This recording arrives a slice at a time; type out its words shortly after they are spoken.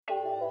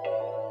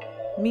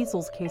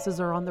Measles cases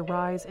are on the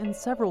rise in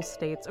several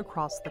states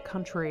across the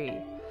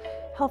country.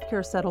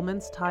 Healthcare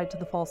settlements tied to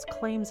the False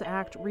Claims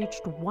Act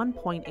reached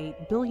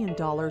 $1.8 billion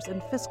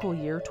in fiscal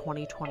year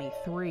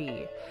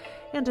 2023.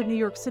 And a New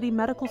York City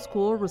medical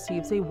school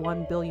receives a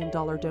 $1 billion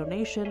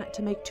donation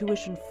to make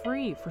tuition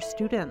free for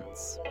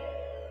students.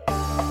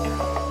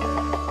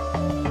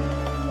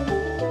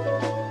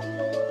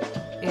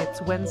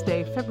 It's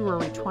Wednesday,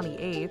 February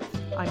 28th.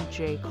 I'm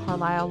Jay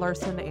Carlisle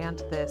Larson, and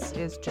this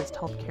is Just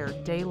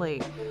Healthcare Daily,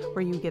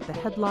 where you get the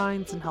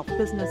headlines and health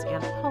business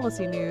and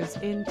policy news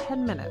in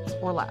 10 minutes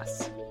or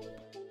less.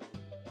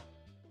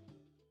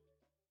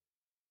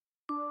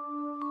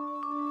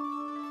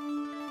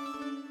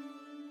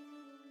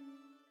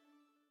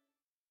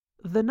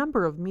 The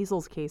number of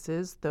measles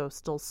cases, though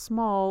still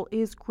small,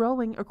 is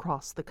growing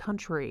across the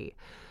country.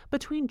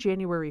 Between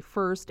January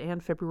 1st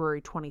and February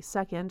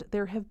 22nd,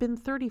 there have been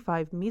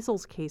 35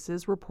 measles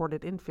cases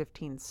reported in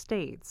 15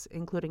 states,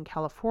 including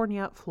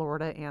California,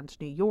 Florida, and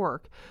New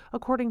York,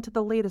 according to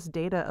the latest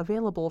data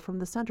available from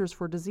the Centers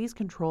for Disease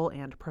Control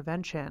and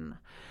Prevention.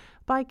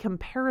 By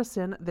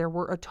comparison, there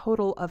were a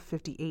total of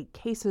 58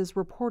 cases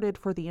reported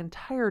for the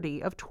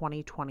entirety of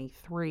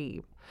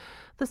 2023.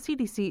 The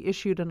CDC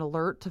issued an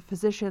alert to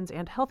physicians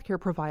and healthcare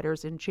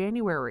providers in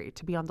January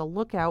to be on the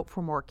lookout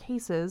for more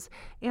cases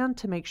and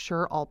to make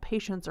sure all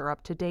patients are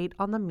up to date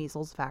on the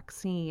measles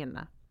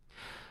vaccine.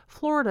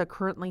 Florida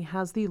currently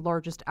has the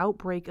largest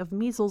outbreak of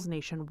measles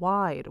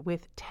nationwide,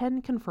 with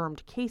 10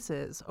 confirmed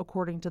cases,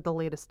 according to the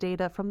latest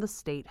data from the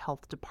state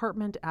health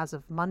department as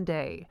of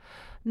Monday.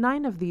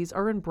 9 of these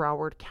are in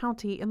Broward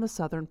County in the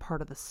southern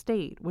part of the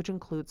state, which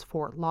includes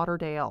Fort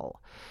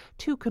Lauderdale.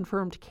 2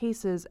 confirmed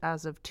cases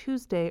as of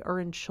Tuesday are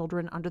in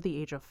children under the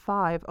age of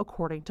 5,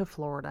 according to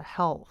Florida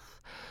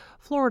Health.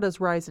 Florida's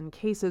rise in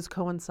cases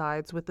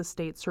coincides with the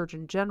state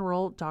Surgeon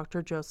General,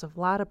 Dr. Joseph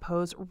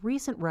Ladapo's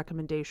recent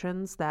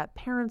recommendations that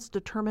parents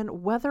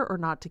determine whether or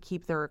not to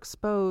keep their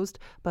exposed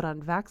but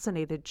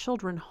unvaccinated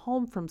children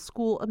home from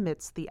school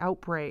amidst the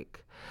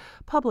outbreak.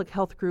 Public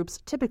health groups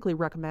typically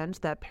recommend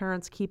that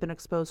parents keep an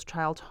exposed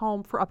child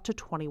home for up to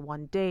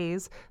 21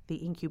 days,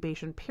 the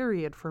incubation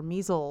period for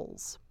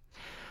measles.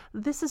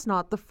 This is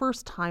not the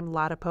first time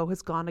Ladapo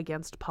has gone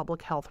against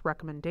public health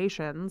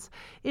recommendations.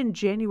 In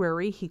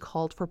January, he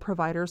called for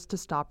providers to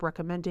stop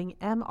recommending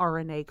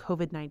mRNA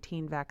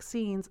COVID-19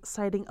 vaccines,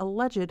 citing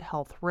alleged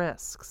health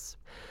risks.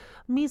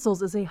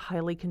 Measles is a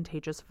highly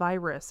contagious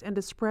virus and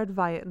is spread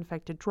via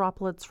infected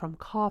droplets from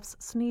coughs,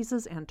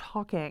 sneezes, and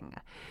talking.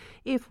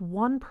 If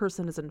one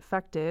person is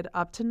infected,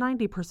 up to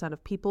 90%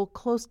 of people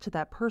close to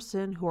that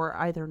person who are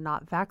either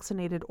not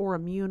vaccinated or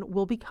immune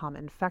will become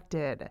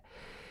infected.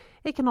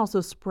 It can also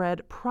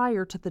spread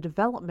prior to the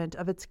development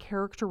of its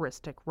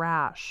characteristic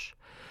rash.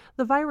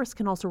 The virus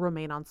can also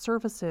remain on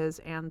surfaces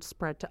and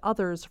spread to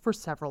others for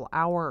several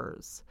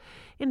hours.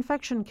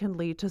 Infection can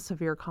lead to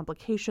severe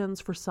complications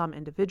for some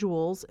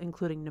individuals,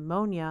 including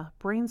pneumonia,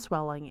 brain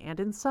swelling, and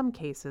in some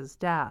cases,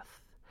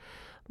 death.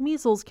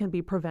 Measles can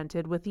be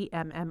prevented with the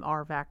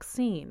MMR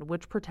vaccine,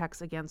 which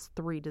protects against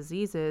 3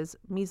 diseases: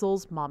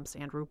 measles, mumps,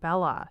 and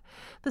rubella.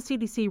 The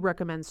CDC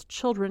recommends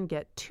children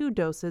get 2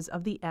 doses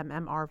of the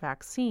MMR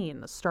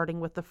vaccine, starting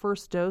with the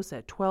first dose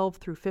at 12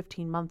 through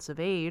 15 months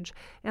of age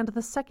and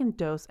the second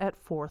dose at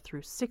 4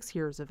 through 6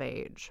 years of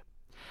age.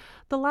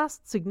 The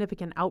last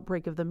significant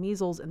outbreak of the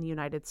measles in the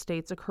United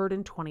States occurred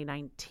in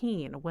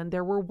 2019, when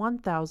there were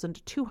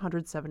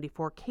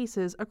 1,274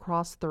 cases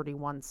across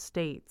 31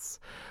 states.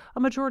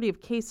 A majority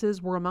of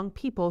cases were among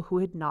people who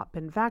had not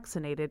been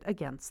vaccinated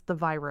against the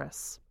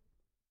virus.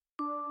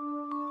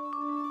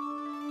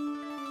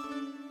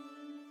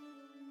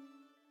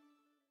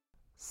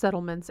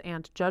 Settlements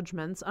and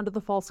judgments under the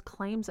False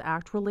Claims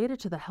Act related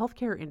to the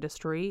healthcare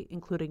industry,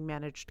 including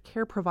managed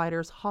care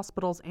providers,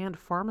 hospitals, and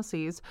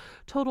pharmacies,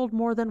 totaled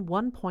more than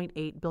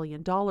 $1.8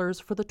 billion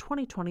for the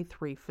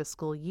 2023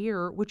 fiscal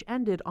year, which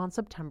ended on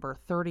September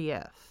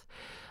 30th.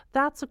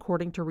 That's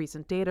according to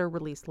recent data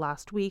released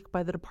last week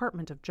by the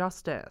Department of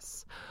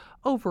Justice.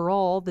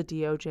 Overall, the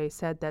DOJ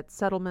said that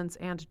settlements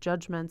and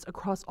judgments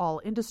across all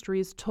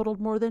industries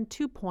totaled more than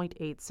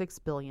 $2.86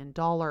 billion.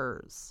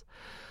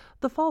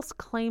 The False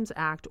Claims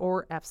Act,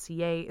 or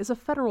FCA, is a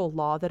federal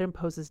law that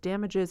imposes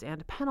damages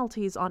and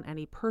penalties on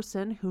any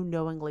person who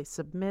knowingly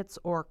submits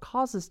or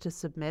causes to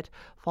submit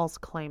false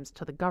claims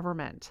to the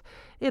government.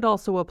 It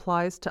also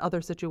applies to other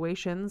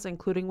situations,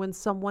 including when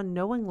someone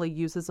knowingly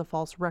uses a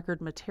false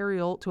record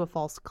material to a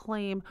false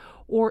claim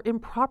or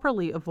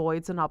improperly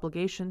avoids an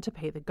obligation to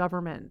pay the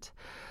government.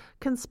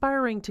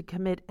 Conspiring to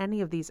commit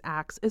any of these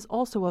acts is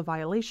also a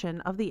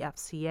violation of the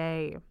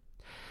FCA.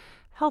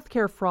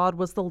 Healthcare fraud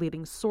was the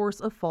leading source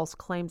of False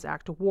Claims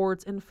Act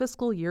awards in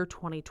fiscal year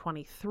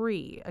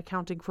 2023,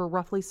 accounting for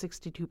roughly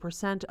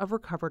 62% of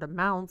recovered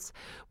amounts,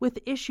 with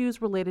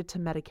issues related to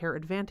Medicare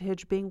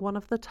Advantage being one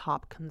of the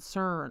top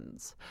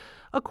concerns.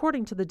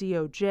 According to the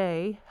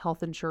DOJ,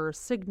 health insurer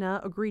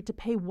Cigna agreed to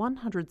pay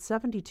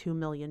 $172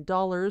 million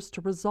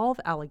to resolve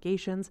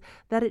allegations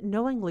that it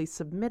knowingly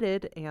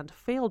submitted and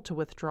failed to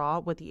withdraw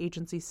what the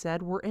agency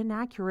said were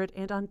inaccurate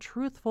and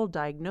untruthful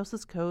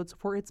diagnosis codes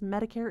for its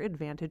Medicare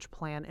Advantage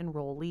plan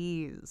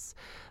enrollees.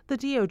 The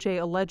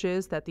DOJ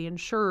alleges that the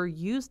insurer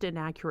used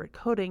inaccurate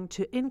coding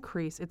to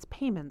increase its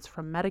payments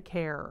from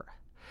Medicare.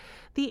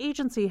 The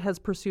agency has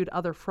pursued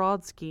other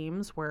fraud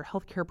schemes where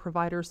healthcare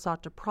providers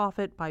sought to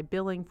profit by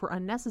billing for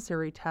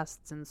unnecessary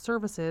tests and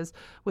services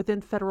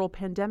within federal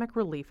pandemic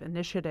relief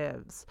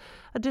initiatives.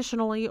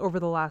 Additionally, over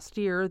the last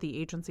year, the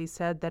agency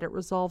said that it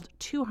resolved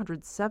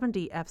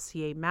 270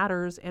 FCA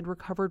matters and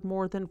recovered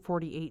more than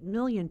 $48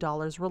 million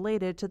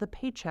related to the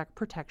Paycheck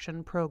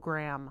Protection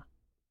Program.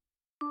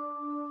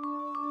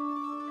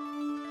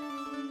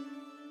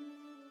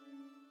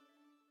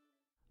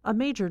 A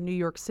major New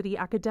York City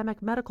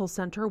academic medical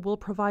center will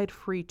provide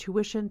free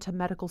tuition to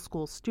medical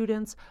school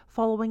students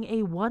following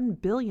a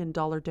 $1 billion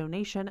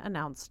donation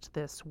announced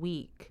this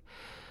week.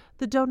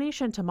 The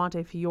donation to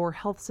Montefiore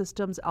Health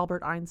System's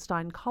Albert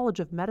Einstein College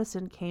of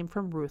Medicine came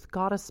from Ruth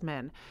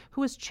Gottesman,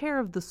 who is chair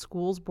of the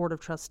school's Board of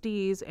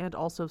Trustees and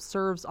also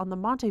serves on the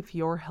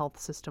Montefiore Health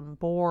System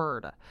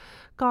Board.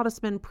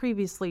 Gottesman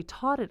previously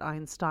taught at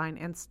Einstein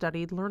and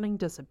studied learning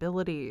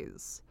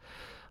disabilities.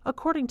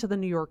 According to the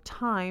New York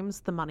Times,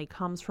 the money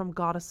comes from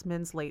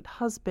Gottesman's late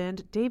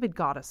husband, David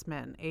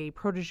Gottesman, a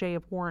protege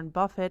of Warren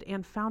Buffett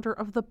and founder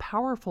of the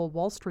powerful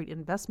Wall Street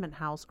investment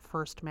house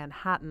First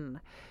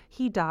Manhattan.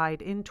 He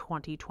died in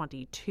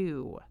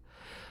 2022.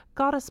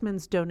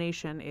 Gottesman's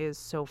donation is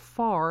so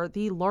far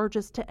the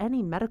largest to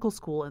any medical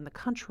school in the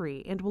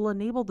country and will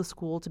enable the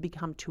school to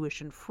become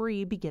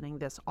tuition-free beginning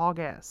this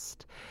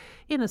August.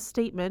 In a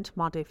statement,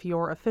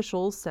 Montefiore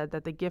officials said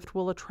that the gift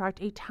will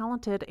attract a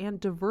talented and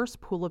diverse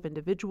pool of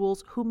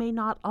individuals who may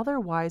not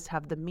otherwise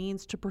have the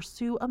means to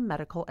pursue a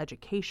medical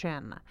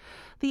education.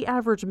 The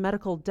average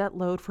medical debt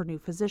load for new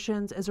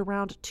physicians is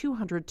around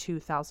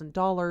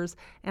 $202,000,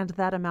 and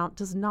that amount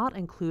does not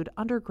include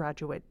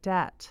undergraduate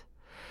debt.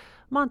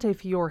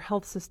 Montefiore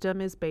Health System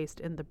is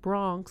based in the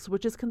Bronx,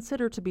 which is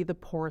considered to be the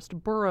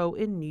poorest borough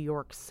in New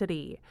York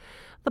City.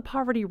 The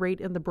poverty rate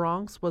in the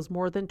Bronx was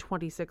more than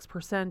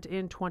 26%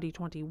 in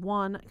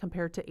 2021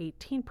 compared to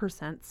 18%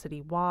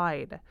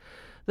 citywide.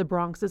 The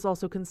Bronx is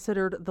also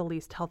considered the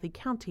least healthy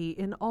county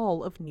in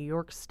all of New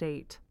York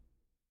State.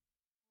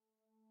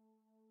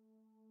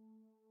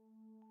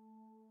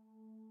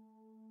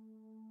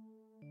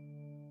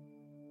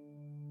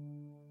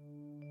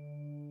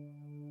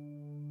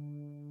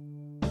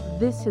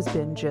 This has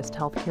been Gist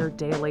Healthcare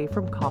Daily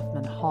from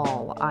Kaufman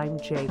Hall. I'm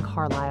Jay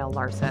Carlisle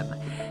Larson.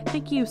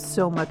 Thank you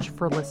so much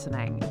for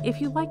listening.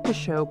 If you like the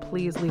show,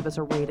 please leave us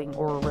a rating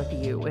or a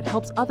review. It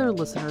helps other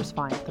listeners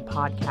find the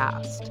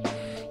podcast.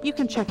 You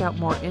can check out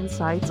more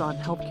insights on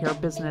healthcare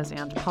business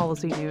and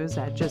policy news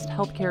at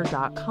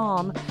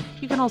gisthealthcare.com.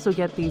 You can also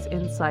get these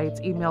insights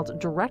emailed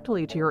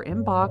directly to your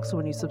inbox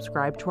when you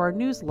subscribe to our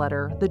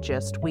newsletter, The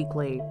Gist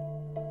Weekly.